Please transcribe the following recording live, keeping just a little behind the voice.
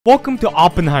Welcome to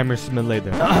Oppenheimer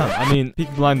Simulator. I mean,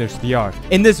 Peaky Blinders VR.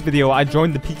 In this video, I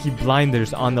joined the Peaky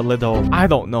Blinders on the little, I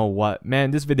don't know what. Man,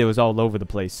 this video is all over the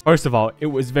place. First of all, it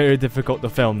was very difficult to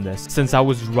film this since I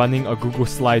was running a Google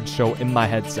slideshow in my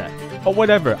headset. But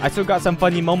whatever, I still got some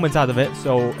funny moments out of it,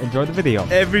 so enjoy the video.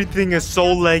 Everything is so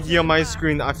laggy on my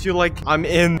screen. I feel like I'm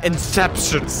in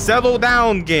Inception. Settle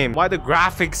down, game. Why the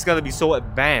graphics gotta be so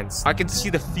advanced? I can see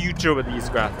the future with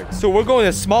these graphics. So we're going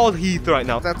to small Heath right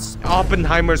now. That's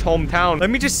Oppenheimer's hometown. Let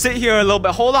me just sit here a little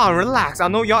bit. Hold on, relax. I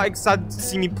know y'all excited to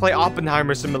see me play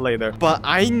Oppenheimer Simulator, but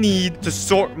I need to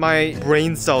sort my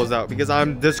brain cells out because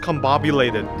I'm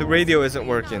discombobulated. The radio isn't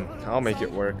working. I'll make it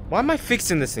work. Why am I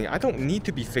fixing this thing? I don't need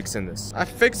to be fixing this. I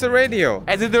fixed the radio.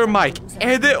 Editor Mike,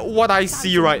 edit what I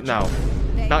see right now.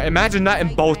 Now imagine that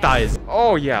in both eyes.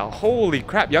 Oh yeah, holy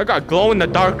crap. Y'all got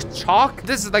glow-in-the-dark chalk?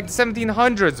 This is like the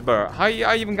 1700s, bro. How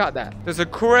I even got that? There's a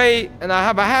crate and I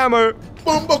have a hammer.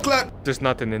 Bumbleclap. There's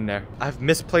nothing in there. I've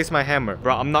misplaced my hammer.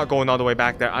 Bro, I'm not going all the way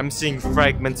back there. I'm seeing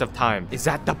fragments of time. Is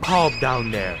that the pub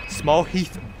down there? Small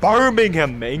Heath,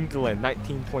 Birmingham, England,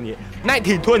 1928.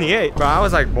 1928? Bro, I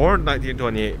was like born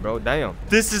 1928, bro. Damn.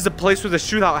 This is the place where the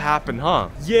shootout happened, huh?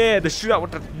 Yeah, the shootout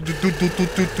with the...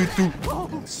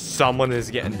 Someone is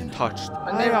getting touched.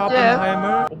 Hey,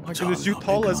 Oppenheimer. Oh my goodness, you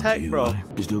tall as heck, bro.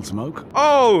 You still smoke?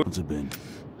 Oh! What's it been?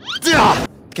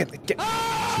 Get.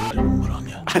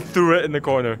 I threw it in the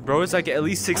corner. Bro, it's like at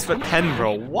least 6'10",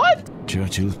 bro. What?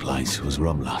 Churchill's place was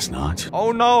robbed last night.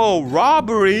 Oh no,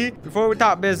 robbery. Before we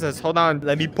talk business, hold on.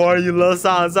 Let me pour you a little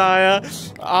Sanzaya.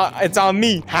 It's on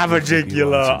me. Have a drink, you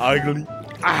little ugly.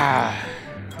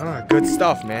 Good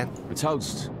stuff, man. A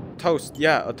toast. Toast,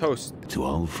 yeah, a toast. To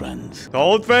old friends. To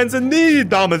old friends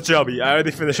indeed, Thomas Shelby. I already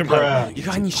finished him, bro. You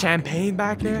got any champagne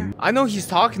back there? I know he's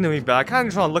talking to me, but I kind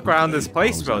of just want to look around this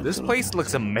place, bro. This place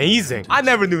looks amazing. I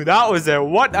never knew that was there.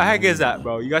 What the heck is that,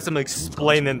 bro? You got some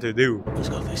explaining to do. Who's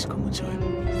got this coming to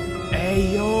him?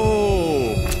 Hey,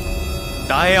 yo.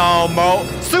 Damn, bro.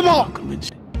 Sumo!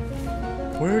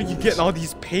 Where are you getting all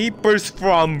these papers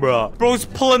from, bro? Bro's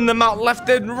pulling them out left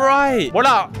and right. What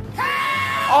up?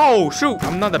 Oh, shoot.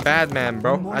 I'm not a bad man,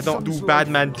 bro. I don't do bad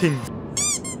man things.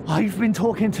 I've been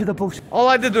talking to the bush. All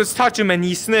I did was touch him and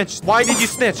he snitched. Why did you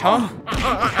snitch, huh?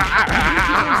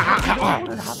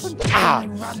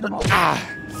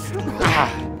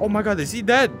 Oh my god, is he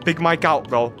dead? Big Mike out,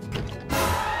 bro.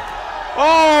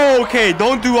 Oh, okay.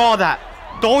 Don't do all that.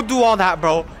 Don't do all that,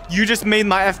 bro. You just made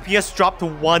my FPS drop to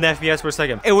 1 FPS per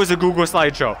second. It was a Google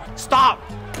slideshow. Stop.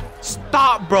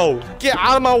 Stop, bro. Get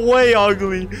out of my way,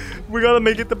 ugly. We gotta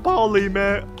make it to Polly,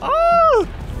 man. Oh!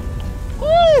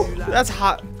 Ooh, that's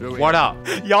hot. What up?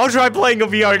 Y'all try playing a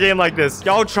VR game like this.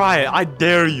 Y'all try it. I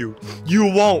dare you.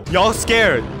 You won't. Y'all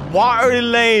scared. Watery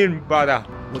Lane, brother.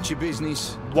 What's your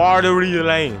business? Watery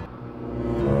Lane.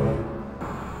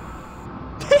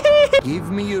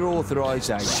 Give me your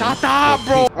authorization. Shut up,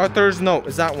 bro. Arthur's note.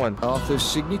 Is that one? Arthur's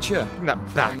signature. Nah.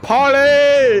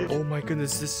 Polly! Oh my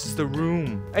goodness, this is the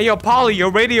room. Hey, yo, Polly,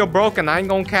 your radio broken. I ain't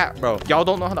gonna cap, bro. Y'all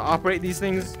don't know how to operate these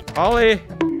things? Polly?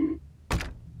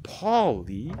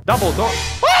 Polly? Double door.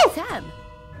 Oh! Sam.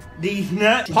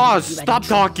 Pause. Stop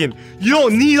talking. You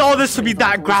don't need all this to be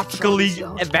that graphically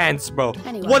advanced, bro.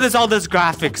 What is all this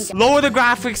graphics? Lower the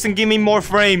graphics and give me more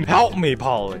frame. Help me,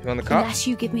 Polly. You want the cup? Unless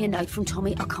you give me a note from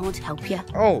Tommy, I can't help you.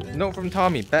 Oh, note from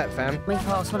Tommy. Bet, fam. We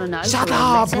pass on a note. Shut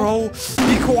up, bro.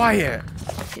 Be quiet.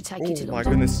 To take you to Oh my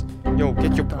London. goodness. Yo,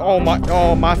 get your... Oh, my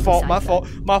fault. My fault.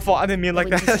 I didn't mean like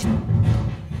that.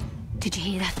 Did you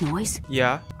hear that noise?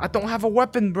 Yeah. I don't have a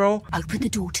weapon, bro. Open the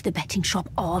door to the betting shop.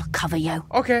 I'll cover you.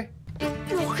 Okay.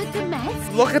 Look at the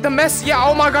mess. Look at the mess. Yeah,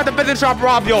 oh my god, the betting shop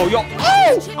robbed, yo.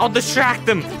 Oh! I'll distract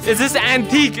them. Is this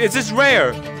antique? Is this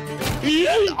rare?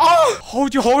 Oh!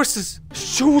 Hold your horses.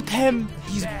 Shoot him.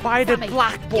 He's by the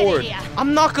blackboard.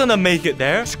 I'm not gonna make it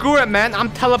there. Screw it, man. I'm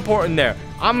teleporting there.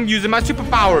 I'm using my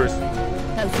superpowers.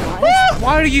 Those guys.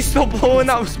 Why are you still blowing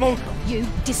out smoke? You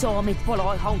disarm it while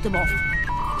I hold them off.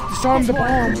 Disarm the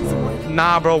bomb.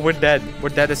 Nah, bro, we're dead. We're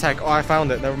dead as heck. Oh, I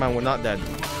found it. Never mind, we're not dead.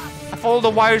 I follow the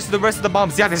wires to the rest of the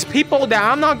bombs. Yeah, there's people there.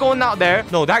 I'm not going out there.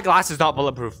 No, that glass is not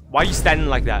bulletproof. Why are you standing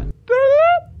like that?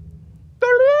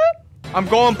 I'm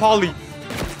going, Polly.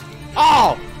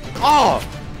 Oh! Oh!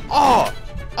 Oh!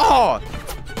 Oh!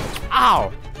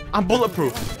 Ow! I'm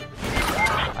bulletproof.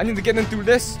 I need to get in through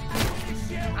this.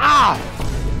 Ah!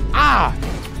 Ah!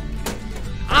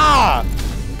 Ah!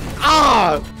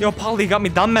 Ah! Yo, Polly got me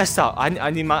done messed up. I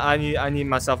need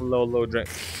myself a little drink.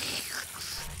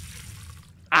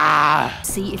 Ah!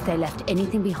 See if they left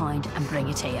anything behind and bring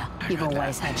it here. You've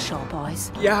always had sharp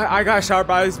eyes. Yeah, I got sharp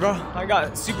eyes, bro. I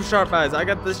got super sharp eyes. I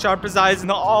got the sharpest eyes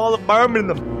in all of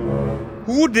Birmingham.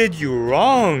 Who did you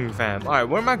wrong, fam? All right,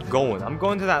 where am I going? I'm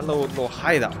going to that little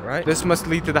hideout, right? This must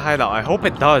lead to the hideout. I hope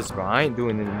it does, bro. I ain't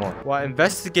doing it anymore. Well, I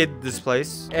investigated this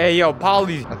place. Hey, yo,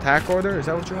 Polly. Attack order? Is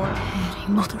that what you want? Mary,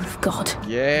 Mother of God.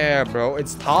 Yeah, bro.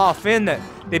 It's tough, isn't it?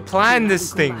 They planned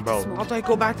this thing, bro. How do I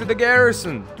go back to the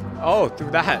garrison? Oh,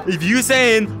 through that. If you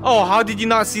saying, oh, how did you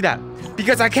not see that?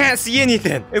 Because I can't see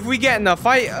anything. If we get in a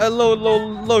fight, a little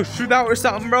shootout or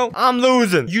something, bro, I'm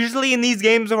losing. Usually in these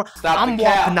games, I'm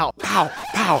walking out. Pow,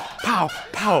 pow, pow,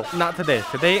 pow. Not today.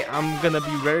 Today, I'm gonna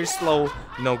be very slow.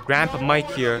 You know, Grandpa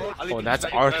Mike here. Oh, that's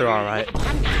Arthur, all right.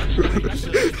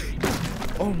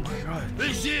 Oh my God.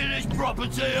 This here is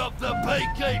property of the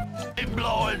Peaky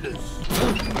Blinders.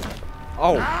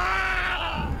 Oh.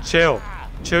 Chill.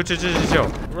 Chill.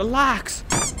 Relax.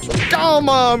 Come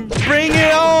on, bring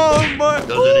it on, boy.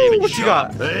 What you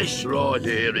got? This right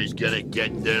here is gonna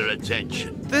get their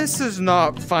attention. This is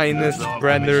not finest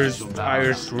Brenner's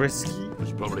Irish whiskey.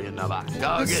 There's probably another.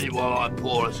 Go get it while I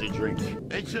pour us a drink.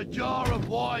 It's a jar of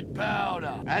white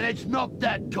powder, and it's not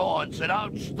that kind, so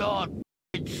don't start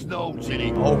snorting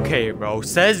it. Okay, bro.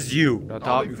 Says you.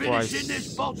 I'll be finishing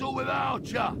this bottle without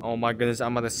ya. Oh my goodness,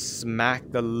 I'm gonna smack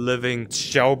the living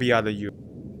Shelby out of you.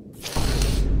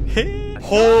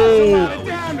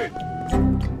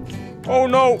 Oh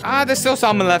no. Ah, there's still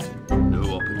some left.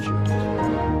 No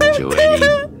opportunity to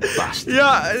any bastard.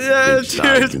 Yeah,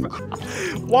 cheers.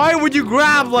 Why would you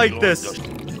grab like this?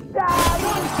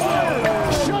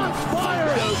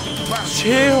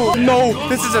 Chill. No,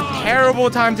 this is a terrible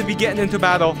time to be getting into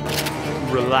battle.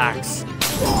 Relax.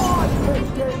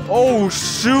 Oh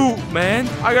shoot, man.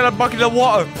 I got a bucket of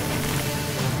water.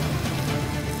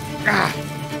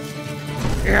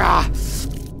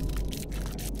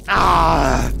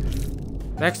 Ah.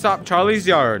 Next stop, Charlie's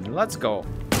Yard. Let's go.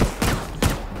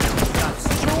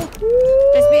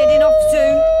 Let's be heading off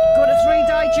soon. Got a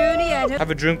 3-day journey ahead.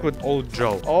 Have a drink with old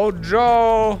Joe. Old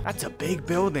Joe. That's a big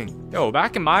building. Yo,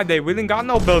 back in my day, we didn't got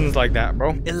no buildings like that,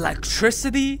 bro.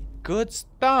 Electricity? Good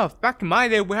stuff. Back in my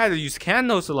day, we had to use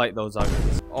candles to light those ugly.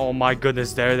 Oh my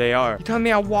goodness, there they are. You telling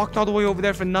me I walked all the way over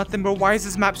there for nothing, bro? Why is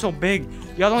this map so big?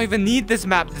 Y'all don't even need this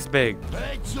map this big.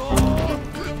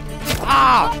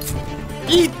 Ah!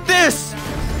 Eat this!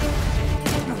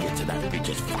 Get to that bitch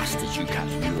as fast as you can,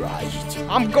 you right?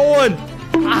 I'm going!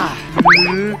 Ah!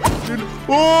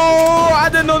 Oh! I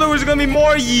didn't know there was gonna be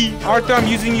more ye! Arthur, I'm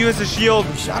using you as a shield.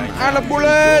 I'm out of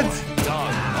bullets!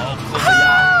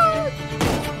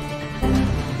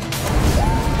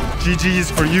 GG's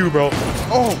for you, bro.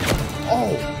 Oh!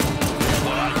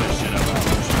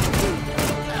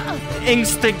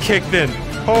 Instinct kicked in.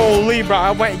 Holy, bro, I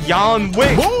went Jan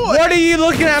Wick. What are you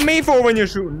looking at me for when you're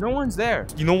shooting? No one's there.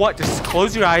 You know what? Just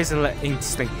close your eyes and let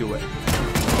instinct do it.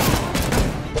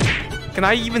 Can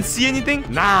I even see anything?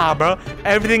 Nah, bro.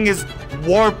 Everything is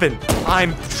warping.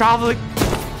 I'm traveling.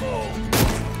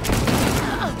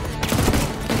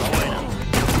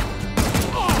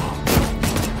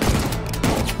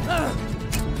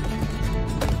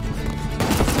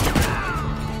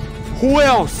 Who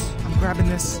else? I'm grabbing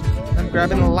this. I'm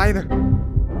grabbing a lighter.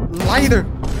 Lighter.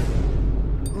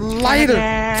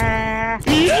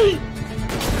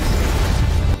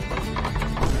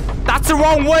 That's the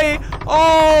wrong way.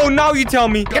 Oh, now you tell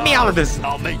me. Get me out of this.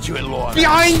 I'll meet you in line.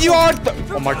 Behind you, Arthur.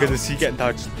 Oh my goodness, he getting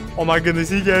touched. Oh my goodness,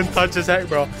 he getting touched as heck,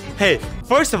 bro. Hey,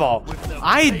 first of all,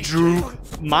 I drew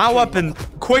my weapon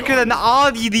quicker than all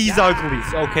of these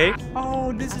uglies, okay?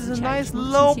 Oh, this is a nice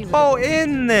low bow,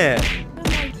 isn't it?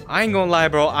 I ain't gonna lie,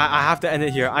 bro. I have to end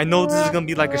it here. I know this is gonna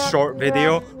be like a short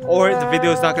video, or the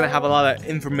video is not gonna have a lot of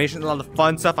information, a lot of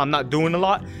fun stuff. I'm not doing a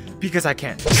lot because I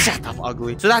can't. Shut up,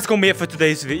 ugly. So that's gonna be it for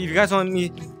today's video. If you guys want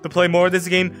me to play more of this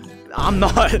game, I'm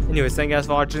not. Anyways, thank you guys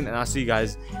for watching, and I'll see you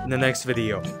guys in the next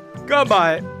video.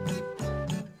 Goodbye.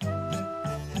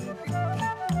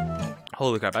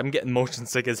 Holy crap, I'm getting motion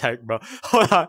sick as heck, bro. Hold on.